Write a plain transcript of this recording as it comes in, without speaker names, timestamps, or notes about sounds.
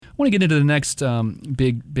want to get into the next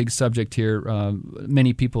big subject here.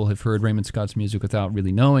 Many people have heard Raymond Scott's music without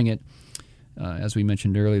really knowing it. As we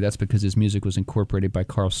mentioned earlier, that's because his music was incorporated by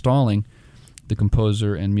Carl Stalling, the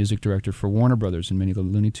composer and music director for Warner Brothers in many of the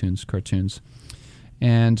Looney Tunes cartoons.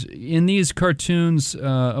 And in these cartoons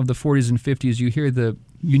of the 40s and 50s, you hear the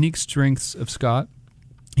unique strengths of Scott.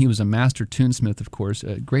 He was a master tunesmith, of course,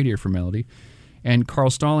 a great ear for melody. And Carl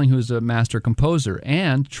Stalling, who is a master composer,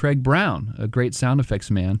 and Treg Brown, a great sound effects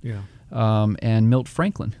man, and Milt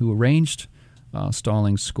Franklin, who arranged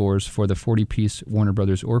Stalling's scores for the 40-piece Warner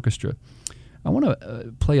Brothers Orchestra. I want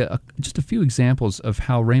to play just a few examples of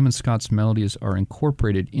how Raymond Scott's melodies are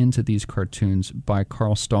incorporated into these cartoons by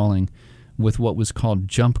Carl Stalling with what was called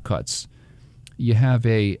jump cuts. You have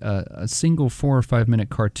a single 4 or 5 minute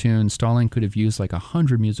cartoon. Stalling could have used like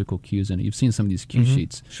 100 musical cues in it. You've seen some of these cue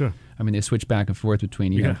sheets. Sure. I mean, they switch back and forth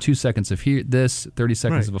between, you have 2 seconds of this, 30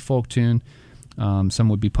 seconds of a folk tune. Some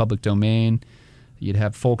would be public domain. You'd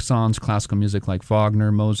have folk songs, classical music like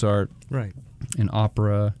Wagner, Mozart, and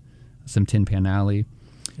opera, some Tin Pan Alley.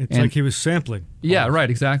 It's like he was sampling. Yeah, right,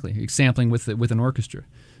 exactly. He's sampling with an orchestra.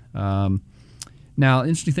 Now, the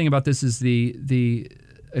interesting thing about this is the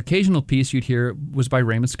occasional piece you'd hear was by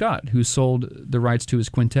Raymond Scott, who sold the rights to his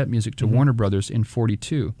quintet music to Warner Brothers in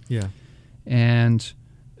 1942. Yeah. And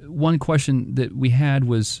one question that we had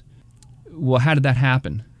was, well, how did that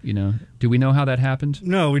happen? You know, do we know how that happened?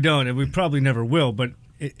 No, we don't, and we probably never will, but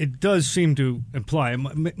it does seem to imply,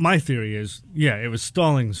 my theory is, it was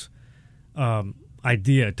Stalling's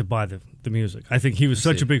idea to buy the music. I think he was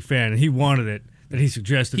such a big fan, and he wanted it, that he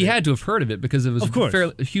suggested He had to have heard of it because it was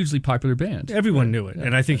a hugely popular band. Everyone knew it,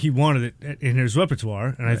 and I think he wanted it in his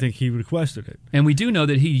repertoire, and I think he requested it. And we do know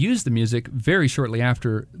that he used the music very shortly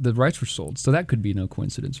after the rights were sold, so that could be no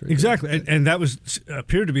coincidence. Right? Exactly, and that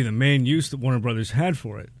appeared to be the main use that Warner Brothers had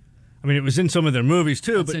for it. I mean, it was in some of their movies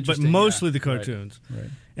too, but mostly the cartoons. Right.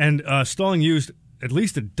 And Stalling used at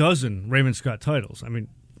least a dozen Raymond Scott titles. I mean,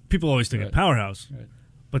 people always think of Powerhouse,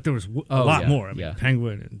 but there was a lot more. I mean,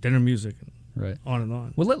 Penguin and Dinner Music and on and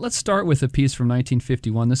on. Well, let's start with a piece from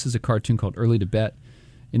 1951. This is a cartoon called Early to Bet.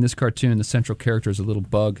 In this cartoon, the central character is a little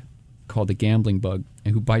bug called the gambling bug,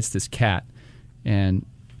 and who bites this cat. And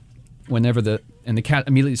whenever the cat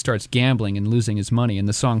immediately starts gambling and losing his money, and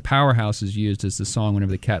the song Powerhouse is used as the song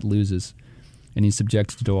whenever the cat loses, and he's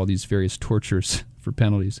subjected to all these various tortures for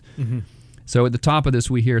penalties. So at the top of this,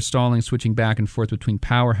 we hear Stalling switching back and forth between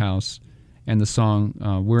Powerhouse and the song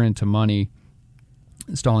We're Into Money.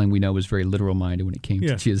 Stalling, we know, was very literal-minded when it came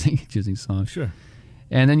to choosing songs. Sure.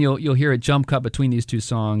 And then you'll hear a jump cut between these two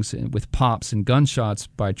songs with pops and gunshots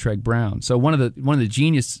by Treg Brown. So one of the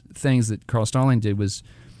genius things that Carl Stalling did was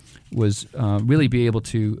really be able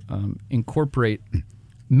to incorporate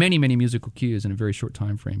many musical cues in a very short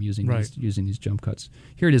time frame using these jump cuts.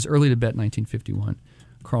 Here it is, Early to Bet, 1951,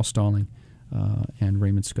 Carl Stalling and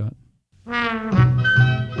Raymond Scott.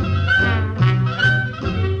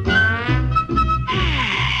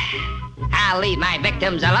 I'll leave my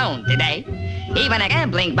victims alone today. Even a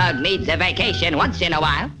gambling bug needs a vacation once in a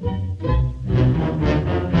while.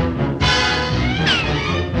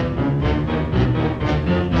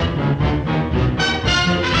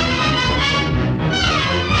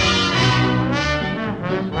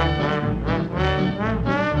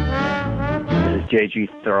 This is J.G.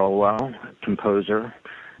 Thirlwell, composer.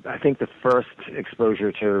 I think the first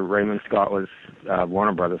exposure to Raymond Scott was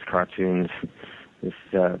Warner Brothers cartoons.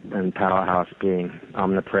 And Powerhouse being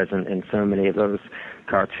omnipresent in so many of those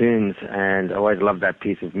cartoons, and I always loved that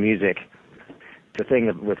piece of music. The thing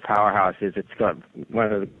with Powerhouse is it's got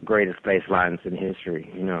one of the greatest bass lines in history,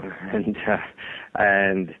 you know,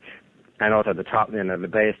 and also the top, you know, the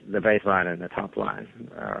bass line and the top line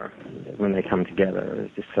when they come together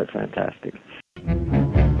is just so fantastic.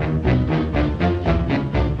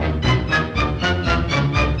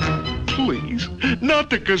 Please,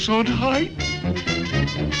 not the Gesundheit.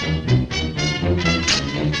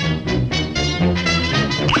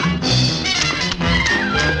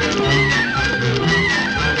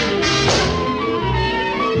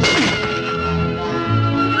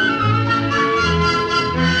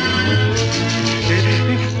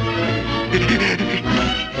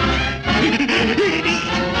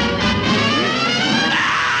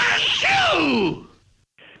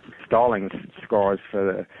 Stalling's scores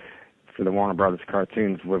for the Warner Brothers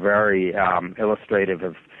cartoons were very illustrative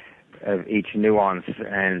of each nuance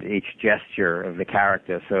and each gesture of the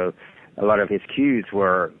character. So a lot of his cues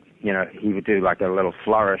were, you know, he would do like a little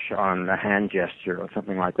flourish on a hand gesture or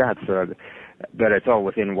something like that. So, but it's all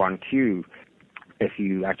within one cue. if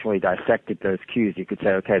you actually dissected those cues, you could say,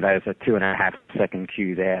 okay, there's a 2.5-second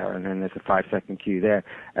cue there, and then there's a 5-second cue there,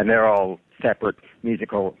 and they're all separate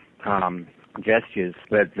musical gestures,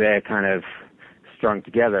 but they're kind of strung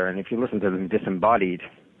together. And if you listen to them disembodied,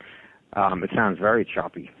 it sounds very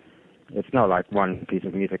choppy. It's not like one piece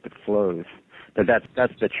of music that flows. But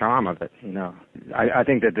that's the charm of it, you know. I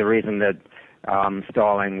think that the reason that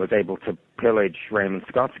Stalling was able to pillage Raymond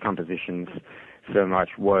Scott's compositions so much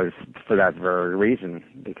was for that very reason,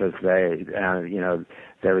 because they,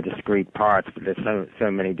 they were discrete parts, but there's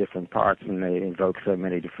so many different parts, and they invoke so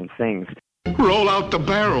many different things. Roll out the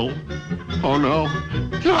barrel. Oh, no.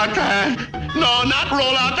 Not that. No, not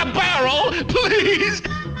roll out the barrel, please.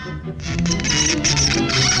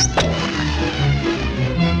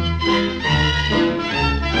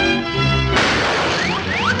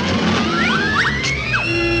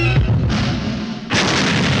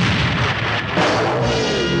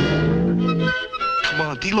 Come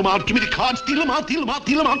on, deal them out. Give me the cards. Deal them out, deal them out,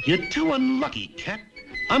 deal them out. You're too unlucky, Cat.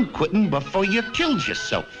 I'm quitting before you killed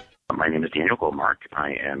yourself. My name is Daniel Goldmark.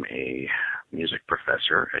 I am a music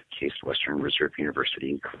professor at Case Western Reserve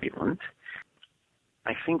University in Cleveland.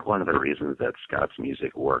 I think one of the reasons that Scott's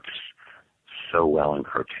music works so well in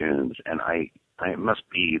cartoons, and it must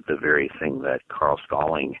be the very thing that Carl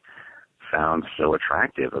Stalling found so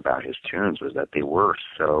attractive about his tunes, was that they were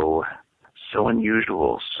so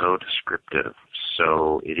unusual, so descriptive,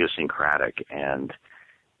 so idiosyncratic, and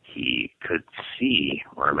he could see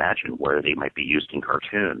or imagine where they might be used in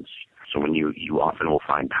cartoons. So when you often will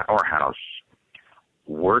find Powerhouse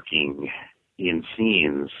working in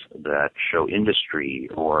scenes that show industry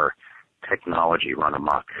or technology run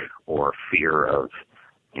amok, or fear of,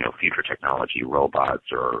 future technology,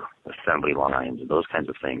 robots or assembly lines, those kinds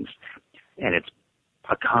of things. And it's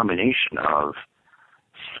a combination of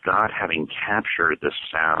Scott having captured the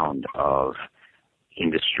sound of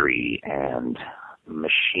industry and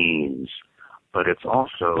machines, but it's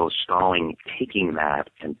also Stalling taking that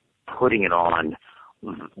and putting it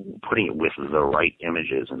with the right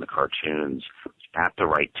images in the cartoons at the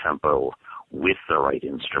right tempo with the right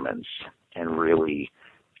instruments, and really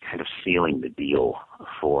kind of sealing the deal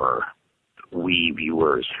for we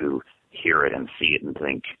viewers who hear it and see it and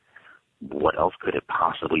think, what else could it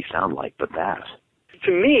possibly sound like but that?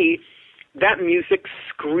 To me, that music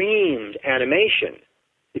screamed animation.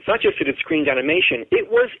 It's not just that it screamed animation, it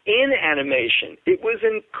was in animation. It was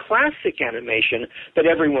in classic animation that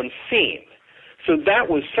everyone's seen. So that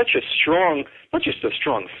was such a strong, not just a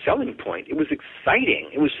strong selling point, it was exciting,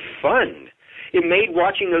 it was fun. It made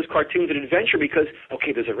watching those cartoons an adventure because,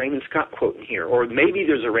 okay, there's a Raymond Scott quote in here, or maybe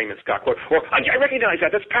there's a Raymond Scott quote, or I recognize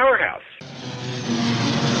that, that's Powerhouse.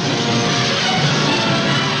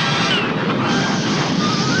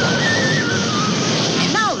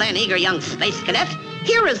 Now then, eager young space cadet,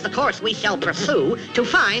 here is the course we shall pursue to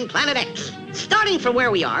find Planet X. Starting from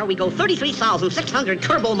where we are, we go 33,600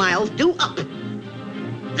 turbo miles due up.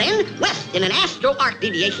 Then west in an astro-arc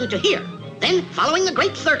deviation to here. Then, following the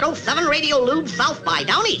Great Circle, 7 radio loops south by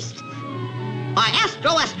down east. By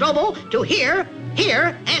Astro-Astrobo to here,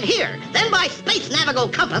 here, and here. Then by Space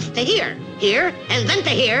Navigo Compass to here, here, and then to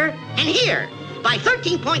here, and here. By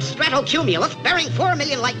 13-point stratocumulus bearing 4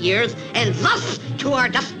 million light years, and thus to our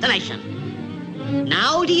destination.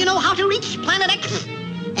 Now, do you know how to reach Planet X?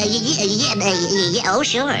 Oh,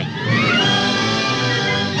 sure.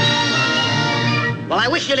 Well, I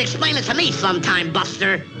wish you'd explain it to me sometime,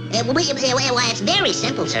 Buster. Well, it's very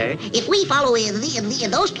simple, sir. If we follow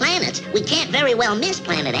those planets, we can't very well miss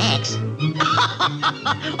Planet X.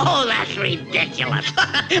 Oh, that's ridiculous.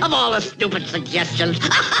 Of all the stupid suggestions.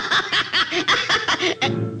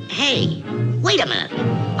 Hey, wait a minute.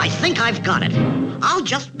 I think I've got it. I'll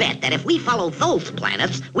just bet that if we follow those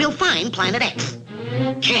planets, we'll find Planet X.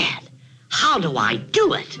 Cad, how do I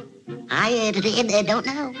do it? I don't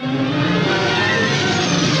know.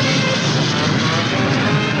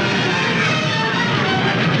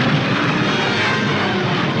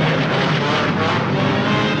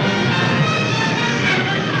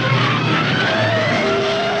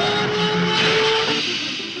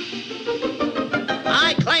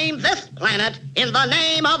 I claim this planet in the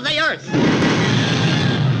name of the Earth.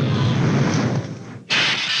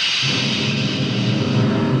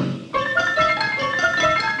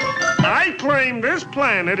 I claim this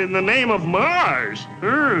planet in the name of Mars.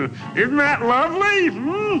 Isn't that lovely?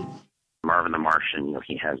 Marvin the Martian,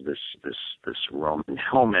 he has this Roman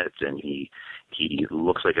helmet, and he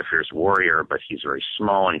looks like a fierce warrior, but he's very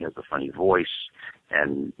small, and he has a funny voice,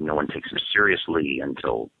 and no one takes him seriously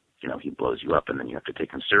until he blows you up, and then you have to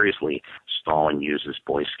take him seriously. Stalling uses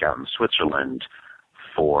Boy Scout in Switzerland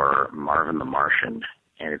for Marvin the Martian,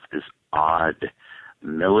 and it's this odd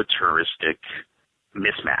militaristic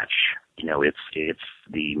mismatch. You know, it's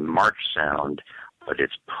the march sound, but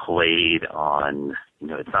it's played on, you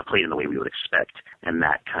know, it's not played in the way we would expect. And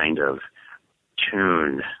that kind of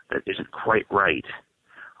tune that isn't quite right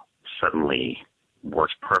suddenly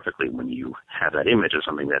works perfectly when you have that image of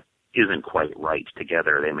something that isn't quite right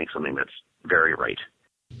together. They make something that's very right.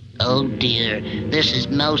 Oh dear, this is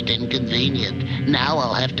most inconvenient. Now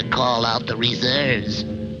I'll have to call out the reserves.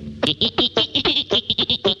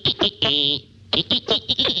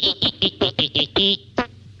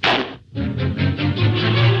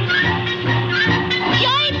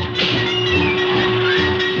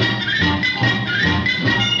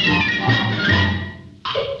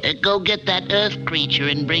 Go get that Earth creature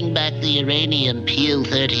and bring back the uranium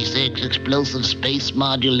Pu-36 explosive space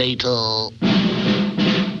modulator.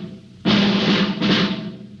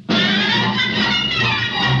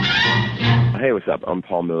 Hey, what's up? I'm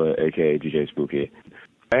Paul Miller, a.k.a. DJ Spooky.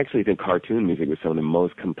 I actually think cartoon music was some of the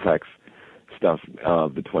most complex stuff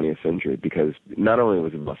of the 20th century, because not only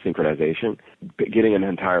was it about synchronization, but getting an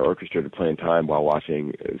entire orchestra to play in time while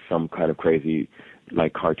watching some kind of crazy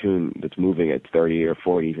like cartoon that's moving at 30 or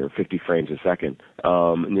 40 or 50 frames a second.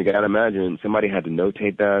 And you got to imagine somebody had to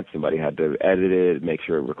notate that, somebody had to edit it, make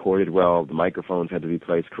sure it recorded well, the microphones had to be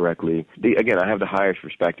placed correctly. Again, I have the highest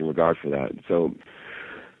respect and regard for that. So,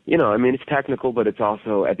 you know, I mean, it's technical, but it's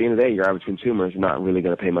also, at the end of the day, your average consumer is not really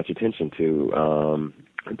going to pay much attention to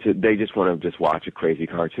they just want to just watch a crazy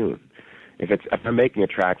cartoon. If I'm making a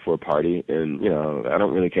track for a party, and, you know, I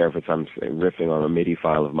don't really care if I'm riffing on a MIDI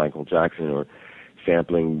file of Michael Jackson or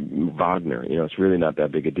sampling Wagner, you know, it's really not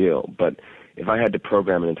that big a deal. But if I had to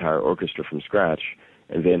program an entire orchestra from scratch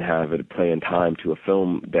and then have it play in time to a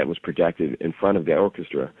film that was projected in front of the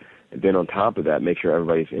orchestra, and then on top of that make sure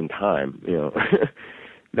everybody's in time, you know,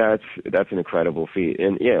 that's an incredible feat.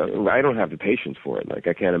 And yeah, I don't have the patience for it. Like,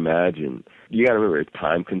 I can't imagine. You got to remember, it's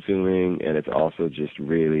time consuming, and it's also just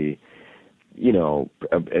really, you know,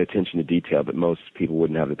 attention to detail that most people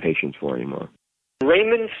wouldn't have the patience for anymore.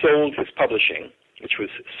 Raymond sold his publishing, which was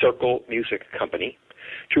Circle Music Company,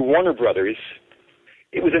 to Warner Brothers.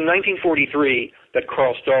 It was in 1943 that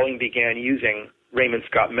Carl Stalling began using Raymond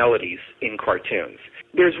Scott melodies in cartoons.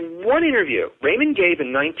 There's one interview Raymond gave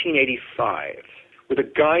in 1985 with a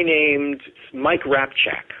guy named Mike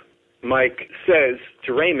Rapchak. Mike says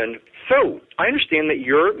to Raymond, "So, I understand that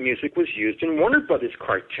your music was used in Warner Brothers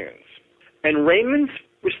cartoons." And Raymond's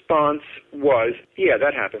response was, "Yeah,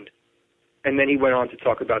 that happened." And then he went on to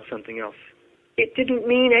talk about something else. It didn't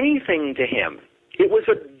mean anything to him. It was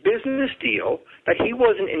a business deal that he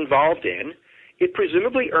wasn't involved in. It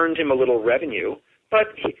presumably earned him a little revenue,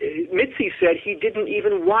 but Mitzi said he didn't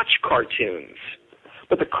even watch cartoons.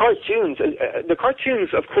 But the cartoons,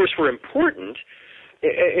 of course, were important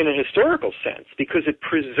in a historical sense because it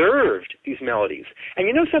preserved these melodies. And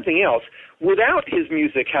you know something else? Without his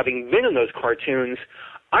music having been in those cartoons,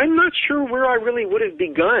 I'm not sure where I really would have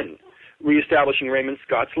begun reestablishing Raymond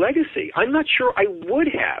Scott's legacy. I'm not sure I would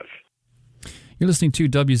have. You're listening to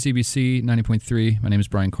WZBC 90.3. My name is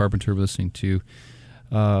Brian Carpenter. We're listening to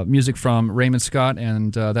music from Raymond Scott,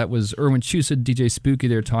 and that was Erwin Chusett, DJ Spooky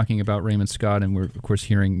there talking about Raymond Scott, and we're, of course,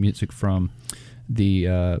 hearing music from the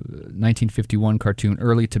 1951 cartoon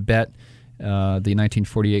Early Tibet, the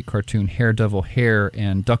 1948 cartoon Hair Devil Hair,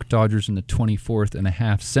 and Duck Dodgers in the 24th and a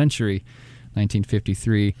half century,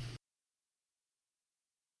 1953.